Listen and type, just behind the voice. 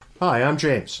Hi, I'm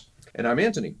James. And I'm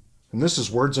Antony. And this is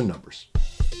Words and Numbers.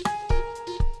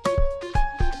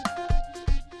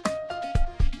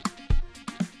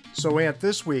 So, Ant,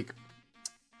 this week,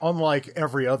 unlike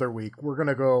every other week, we're going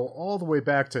to go all the way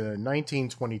back to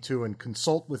 1922 and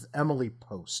consult with Emily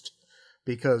Post.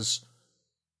 Because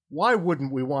why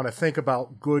wouldn't we want to think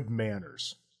about good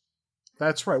manners?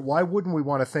 That's right. Why wouldn't we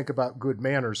want to think about good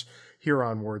manners here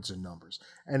on Words and Numbers?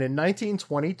 And in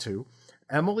 1922,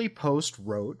 Emily Post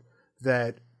wrote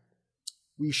that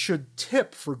we should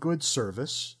tip for good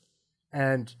service,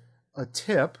 and a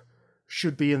tip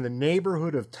should be in the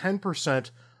neighborhood of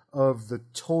 10% of the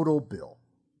total bill.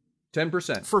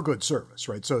 10%. For good service,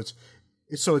 right? So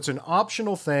it's an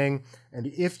optional thing, and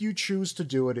if you choose to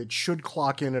do it, it should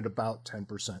clock in at about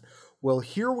 10%. Well,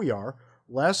 here we are,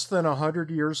 less than 100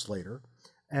 years later,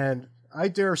 and I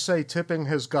dare say tipping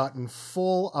has gotten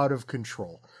full out of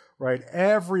control, right?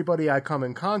 Everybody I come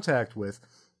in contact with,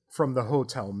 from the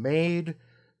hotel maid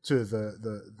to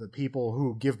the people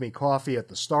who give me coffee at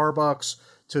the Starbucks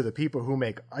to the people who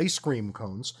make ice cream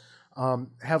cones,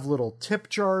 have little tip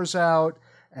jars out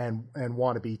and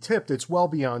want to be tipped. It's well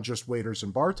beyond just waiters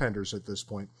and bartenders at this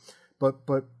point. But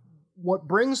what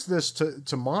brings this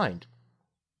to mind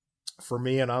for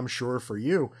me, and I'm sure for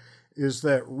you, is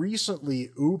that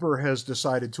recently Uber has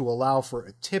decided to allow for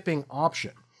a tipping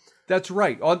option. That's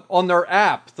right. On their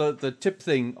app, the tip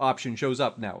thing option shows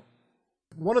up now.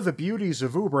 One of the beauties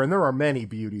of Uber, and there are many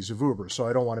beauties of Uber, so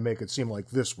I don't want to make it seem like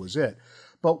this was it,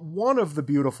 but one of the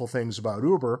beautiful things about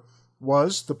Uber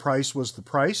was the price was the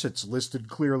price. It's listed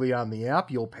clearly on the app.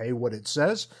 You'll pay what it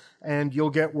says, and you'll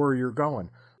get where you're going.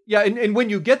 Yeah, and when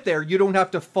you get there, you don't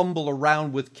have to fumble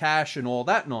around with cash and all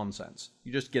that nonsense.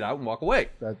 You just get out and walk away.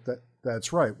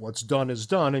 That's right. What's done is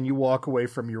done, and you walk away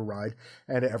from your ride,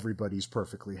 and everybody's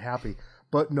perfectly happy,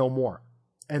 but no more.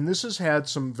 And this has had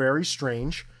some very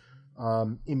strange,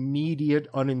 immediate,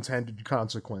 unintended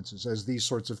consequences, as these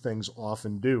sorts of things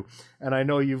often do. And I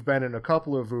know you've been in a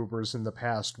couple of Ubers in the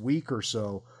past week or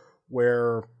so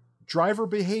where driver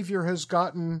behavior has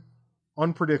gotten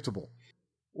unpredictable.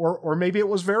 Or maybe it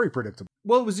was very predictable.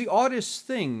 Well, it was the oddest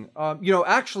thing.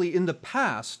 Actually, in the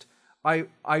past,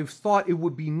 I've thought it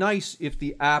would be nice if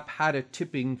the app had a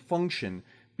tipping function,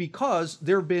 because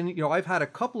there have been, I've had a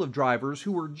couple of drivers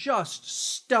who were just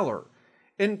stellar.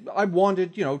 And I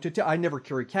wanted, I never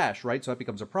carry cash, right? So that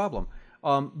becomes a problem.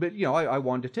 But I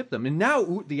wanted to tip them. And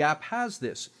now the app has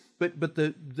this. But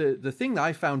the thing that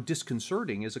I found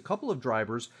disconcerting is a couple of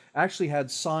drivers actually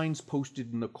had signs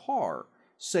posted in the car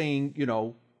saying,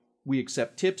 we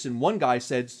accept tips. And one guy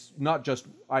said, not just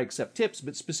I accept tips,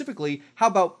 but specifically, how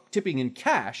about tipping in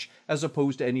cash as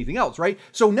opposed to anything else, right?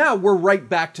 So now we're right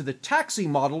back to the taxi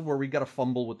model where we got to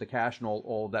fumble with the cash and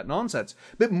all of that nonsense.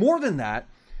 But more than that,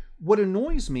 what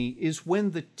annoys me is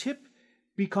when the tip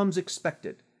becomes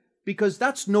expected, because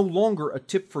that's no longer a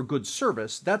tip for good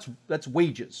service. That's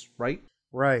wages, right?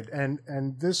 Right. And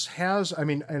this has,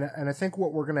 and I think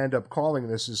what we're going to end up calling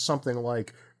this is something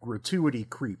like gratuity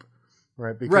creep,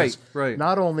 right? Because right.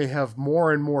 Not only have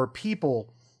more and more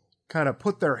people kind of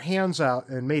put their hands out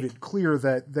and made it clear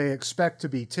that they expect to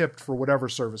be tipped for whatever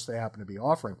service they happen to be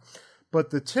offering, but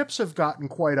the tips have gotten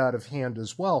quite out of hand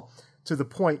as well, to the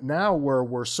point now where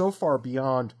we're so far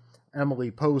beyond Emily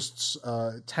Post's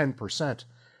 10%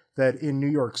 that in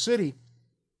New York City,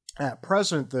 at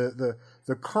present, the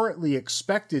currently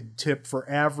expected tip for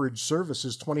average service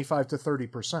is 25 to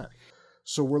 30%.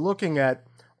 So we're looking at,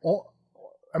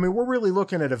 we're really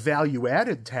looking at a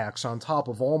value-added tax on top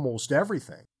of almost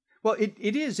everything. Well,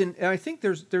 it is, and I think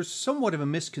there's somewhat of a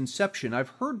misconception. I've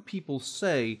heard people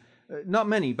say, not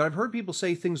many, but I've heard people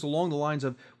say things along the lines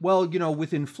of, well,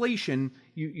 with inflation,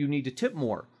 you need to tip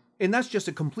more. And that's just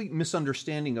a complete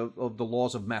misunderstanding of the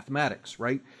laws of mathematics,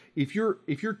 right? If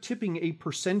you're tipping a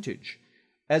percentage,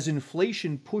 as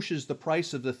inflation pushes the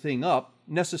price of the thing up,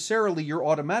 necessarily you're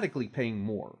automatically paying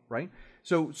more, right?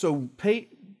 So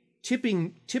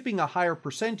tipping a higher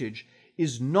percentage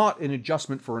is not an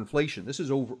adjustment for inflation. This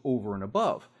is over and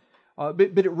above. But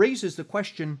it raises the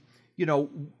question,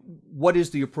 what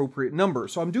is the appropriate number?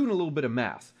 So I'm doing a little bit of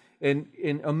math, and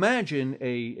imagine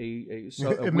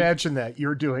imagine that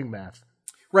you're doing math,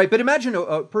 right? But imagine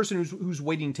a person who's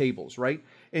waiting tables, right?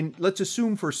 And let's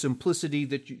assume for simplicity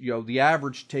that the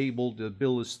average table, the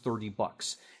bill is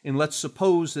 $30, and let's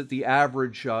suppose that the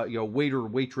average waiter or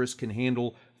waitress can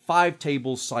handle 5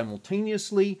 tables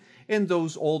simultaneously, and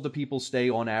all the people stay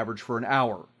on average for an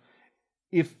hour.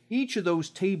 If each of those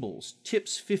tables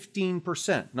tips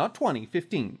 15%, not 20,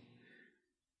 15,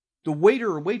 the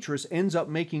waiter or waitress ends up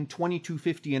making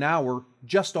 $22.50 an hour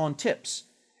just on tips.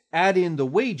 add in the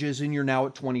wages, and you're now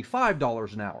at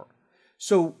 $25 an hour.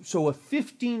 So a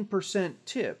 15%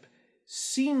 tip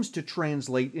seems to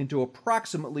translate into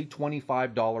approximately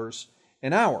 $25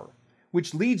 an hour,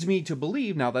 which leads me to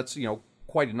believe, now that's,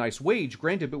 quite a nice wage,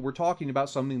 granted, but we're talking about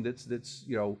something that's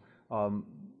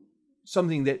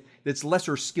something that's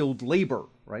lesser skilled labor,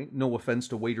 right? No offense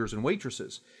to waiters and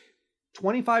waitresses.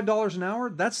 $25 an hour,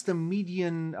 that's the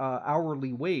median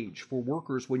hourly wage for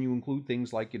workers when you include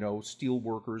things like, steel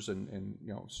workers and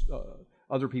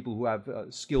other people who have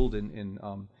skilled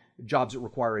in jobs that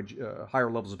require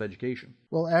higher levels of education.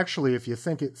 Well, actually, if you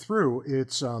think it through,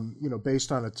 it's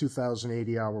based on a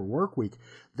 2,080-hour work week.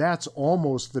 That's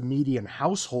almost the median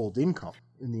household income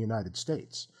in the United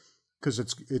States, because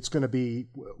it's going to be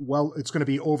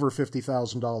over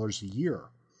 $50,000 a year,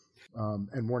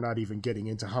 and we're not even getting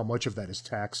into how much of that is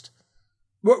taxed.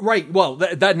 Right. Well,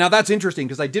 now that's interesting,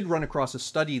 because I did run across a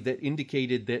study that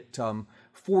indicated that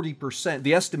 40%.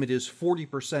 The estimate is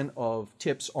 40% of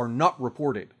tips are not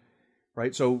reported.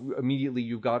 Right, so immediately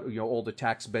you've got all the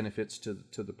tax benefits to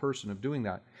the person of doing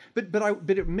that. But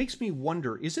it makes me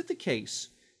wonder: is it the case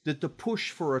that the push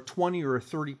for a 20 or a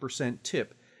 30%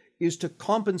 tip is to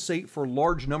compensate for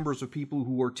large numbers of people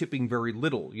who are tipping very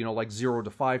little, like 0 to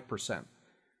 5%?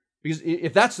 Because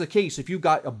if that's the case, if you've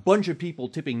got a bunch of people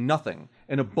tipping nothing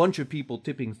and a bunch of people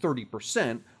tipping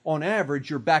 30%, on average,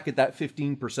 you're back at that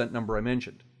 15% number I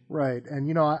mentioned. Right,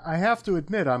 and I have to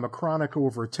admit I'm a chronic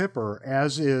over-tipper,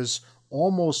 as is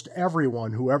almost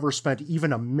everyone who ever spent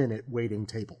even a minute waiting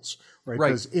tables, right?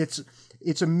 Because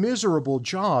it's a miserable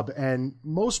job, and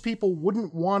most people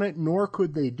wouldn't want it, nor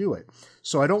could they do it.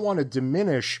 So I don't want to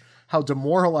diminish how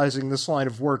demoralizing this line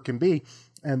of work can be,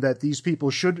 and that these people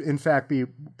should, in fact, be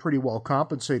pretty well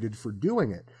compensated for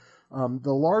doing it.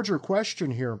 The larger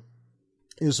question here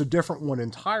is a different one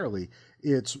entirely.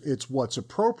 It's what's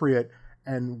appropriate,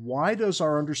 and why does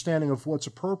our understanding of what's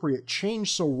appropriate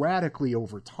change so radically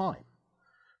over time?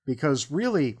 Because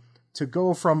really, to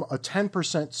go from a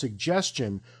 10%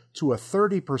 suggestion to a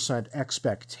 30%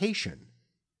 expectation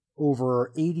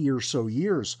over 80 or so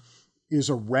years is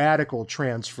a radical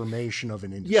transformation of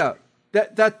an industry. Yeah,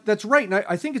 that's right. And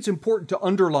I think it's important to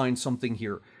underline something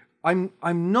here. I'm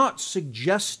not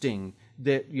suggesting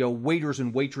that waiters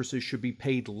and waitresses should be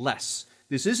paid less.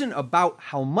 This isn't about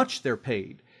how much they're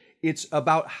paid. It's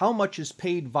about how much is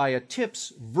paid via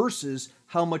tips versus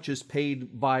how much is paid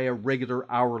via regular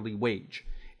hourly wage.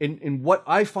 And what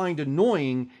I find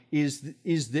annoying is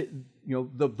that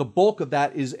the bulk of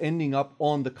that is ending up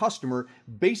on the customer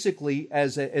basically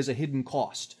as a hidden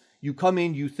cost. You come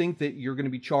in, you think that you're going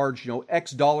to be charged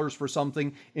X dollars for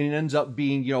something, and it ends up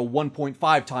being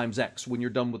 1.5 times X when you're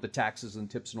done with the taxes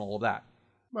and tips and all of that.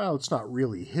 Well, it's not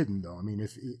really hidden, though. I mean,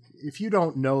 if you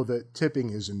don't know that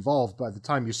tipping is involved by the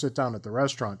time you sit down at the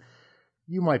restaurant,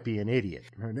 you might be an idiot.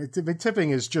 Right? Tipping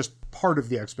is just part of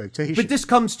the expectation. But this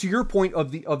comes to your point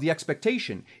of the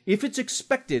expectation. If it's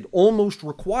expected, almost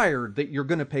required, that you're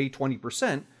going to pay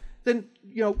 20%, then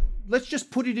let's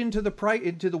just put it into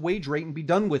the wage rate and be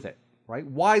done with it. Right?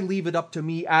 Why leave it up to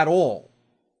me at all?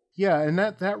 Yeah, and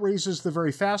that raises the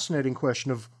very fascinating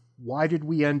question of, why did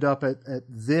we end up at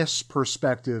this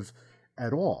perspective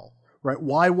at all, right?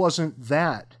 Why wasn't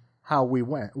that how we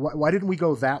went? Why didn't we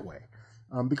go that way?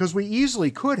 Because we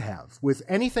easily could have. With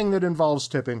anything that involves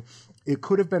tipping, it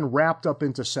could have been wrapped up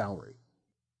into salary.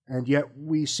 And yet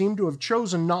we seem to have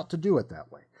chosen not to do it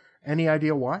that way. Any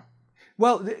idea why?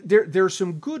 Well, there's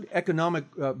some good economic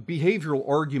behavioral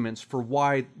arguments for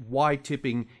why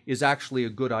tipping is actually a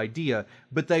good idea,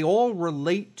 but they all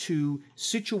relate to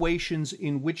situations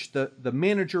in which the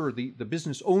manager or the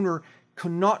business owner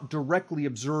cannot directly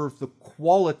observe the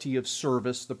quality of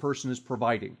service the person is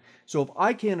providing. So if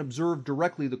I can't observe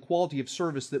directly the quality of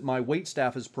service that my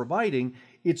waitstaff is providing,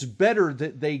 it's better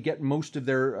that they get most of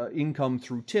their income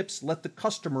through tips. Let the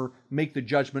customer make the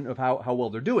judgment of how well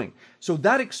they're doing. So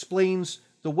that explains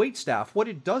the waitstaff. What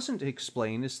it doesn't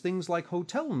explain is things like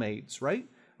hotel maids, right?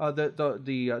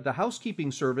 The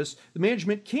housekeeping service. The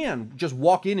management can just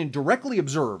walk in and directly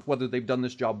observe whether they've done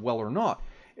this job well or not.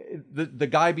 The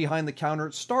guy behind the counter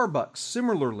at Starbucks,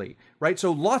 similarly, right?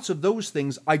 So lots of those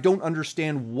things, I don't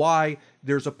understand why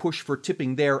there's a push for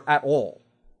tipping there at all.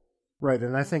 Right,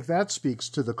 and I think that speaks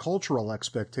to the cultural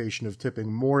expectation of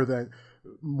tipping more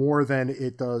than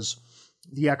it does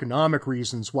the economic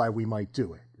reasons why we might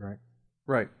do it, right?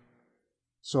 Right.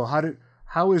 So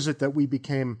how is it that we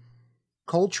became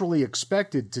culturally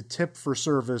expected to tip for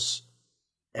service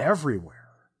everywhere?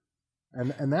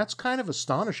 And that's kind of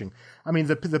astonishing. I mean,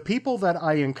 the people that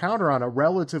I encounter on a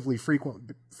relatively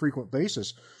frequent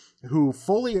basis who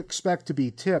fully expect to be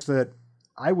tipped, that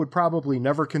I would probably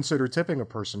never consider tipping a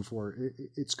person for.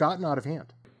 It's gotten out of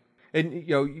hand. And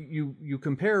you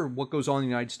compare what goes on in the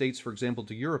United States, for example,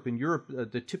 to Europe. In Europe,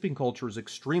 the tipping culture is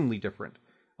extremely different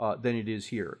than it is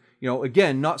here.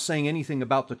 Again, not saying anything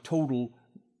about the total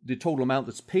amount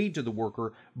that's paid to the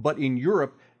worker, but in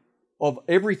Europe, of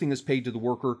everything that's paid to the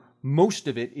worker, most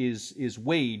of it is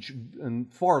wage,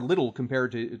 and far little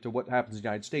compared to what happens in the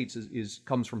United States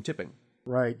comes from tipping.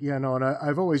 Right. Yeah. No. And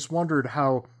I've always wondered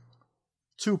how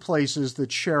two places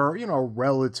that share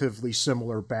relatively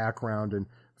similar background and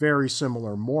very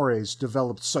similar mores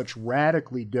developed such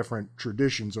radically different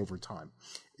traditions over time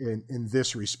in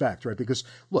this respect, right? Because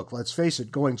look, let's face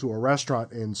it, going to a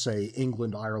restaurant in, say,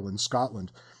 England, Ireland,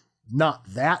 Scotland, not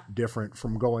that different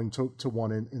from going to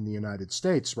one in the United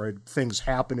States, right? Things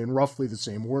happen in roughly the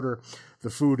same order. The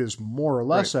food is more or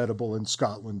less edible in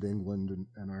Scotland, England,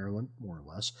 and Ireland, more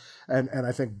or less. And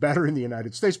I think better in the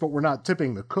United States, but we're not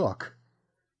tipping the cook.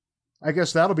 I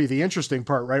guess that'll be the interesting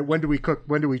part, right? When do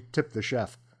we tip the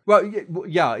chef? Well,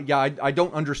 yeah. I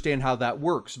don't understand how that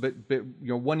works, but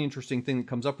one interesting thing that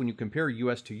comes up when you compare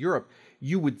U.S. to Europe,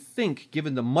 you would think,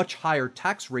 given the much higher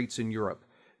tax rates in Europe,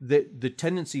 that the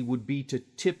tendency would be to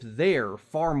tip there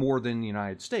far more than the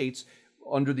United States,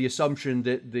 under the assumption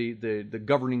that the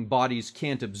governing bodies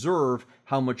can't observe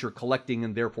how much you're collecting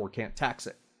and therefore can't tax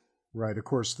it. Right. Of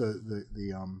course,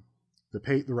 the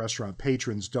restaurant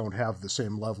patrons don't have the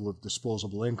same level of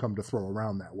disposable income to throw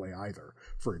around that way either,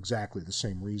 for exactly the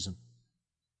same reason.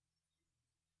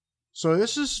 So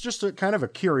this is just a kind of a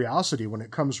curiosity when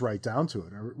it comes right down to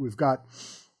it. We've got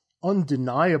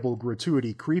undeniable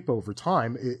gratuity creep over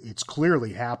time. It's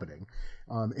clearly happening.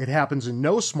 It happens in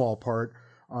no small part,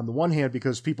 on the one hand,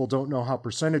 because people don't know how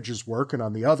percentages work, and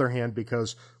on the other hand,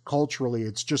 because culturally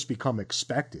it's just become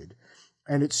expected.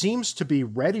 And it seems to be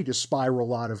ready to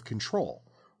spiral out of control,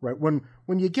 right?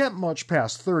 When you get much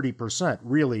past 30%,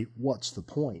 really, what's the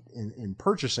point in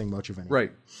purchasing much of anything?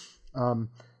 Right.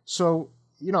 So,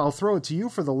 I'll throw it to you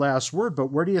for the last word,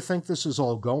 but where do you think this is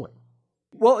all going?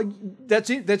 Well, that's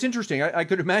interesting. I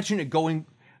could imagine it going.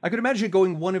 I could imagine it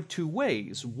going one of two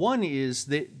ways. One is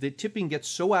that tipping gets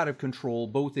so out of control,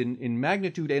 both in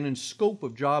magnitude and in scope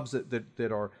of jobs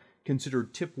that are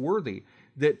considered tip worthy,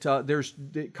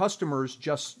 that customers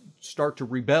just start to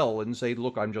rebel and say,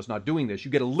 "Look, I'm just not doing this."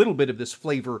 You get a little bit of this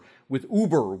flavor with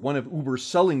Uber. One of Uber's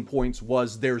selling points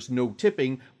was there's no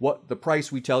tipping. What the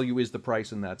price we tell you is the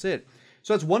price, and that's it.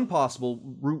 So that's one possible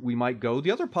route we might go. The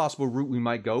other possible route we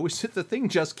might go is that the thing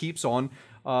just keeps on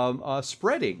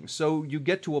spreading. So you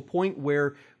get to a point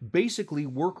where basically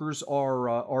workers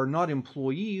are not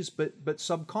employees but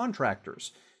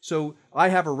subcontractors. So I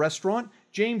have a restaurant.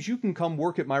 James, you can come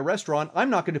work at my restaurant.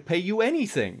 I'm not going to pay you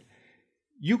anything.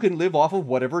 You can live off of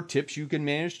whatever tips you can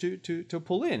manage to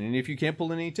pull in. And if you can't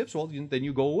pull in any tips, well, then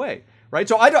you go away, right?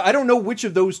 So I don't know which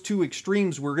of those two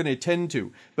extremes we're going to tend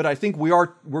to, but I think we're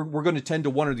going to tend to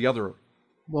one or the other.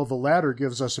 Well, the latter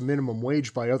gives us a minimum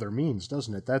wage by other means,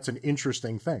 doesn't it? That's an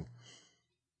interesting thing.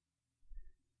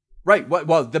 Right.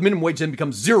 Well, the minimum wage then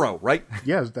becomes zero, right?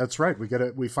 Yeah, that's right.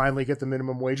 We finally get the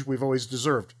minimum wage we've always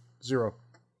deserved. Zero.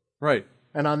 Right.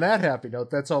 And on that happy note,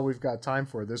 that's all we've got time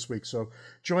for this week. So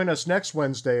join us next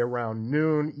Wednesday around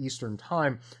noon Eastern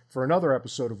Time for another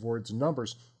episode of Words and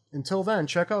Numbers. Until then,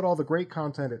 check out all the great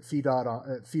content at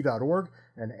fee.org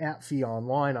and at Fee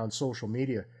Online on social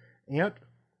media. And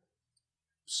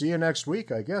see you next week,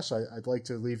 I guess. I'd like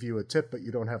to leave you a tip, but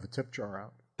you don't have a tip jar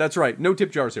out. That's right. No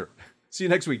tip jars here. See you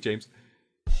next week, James.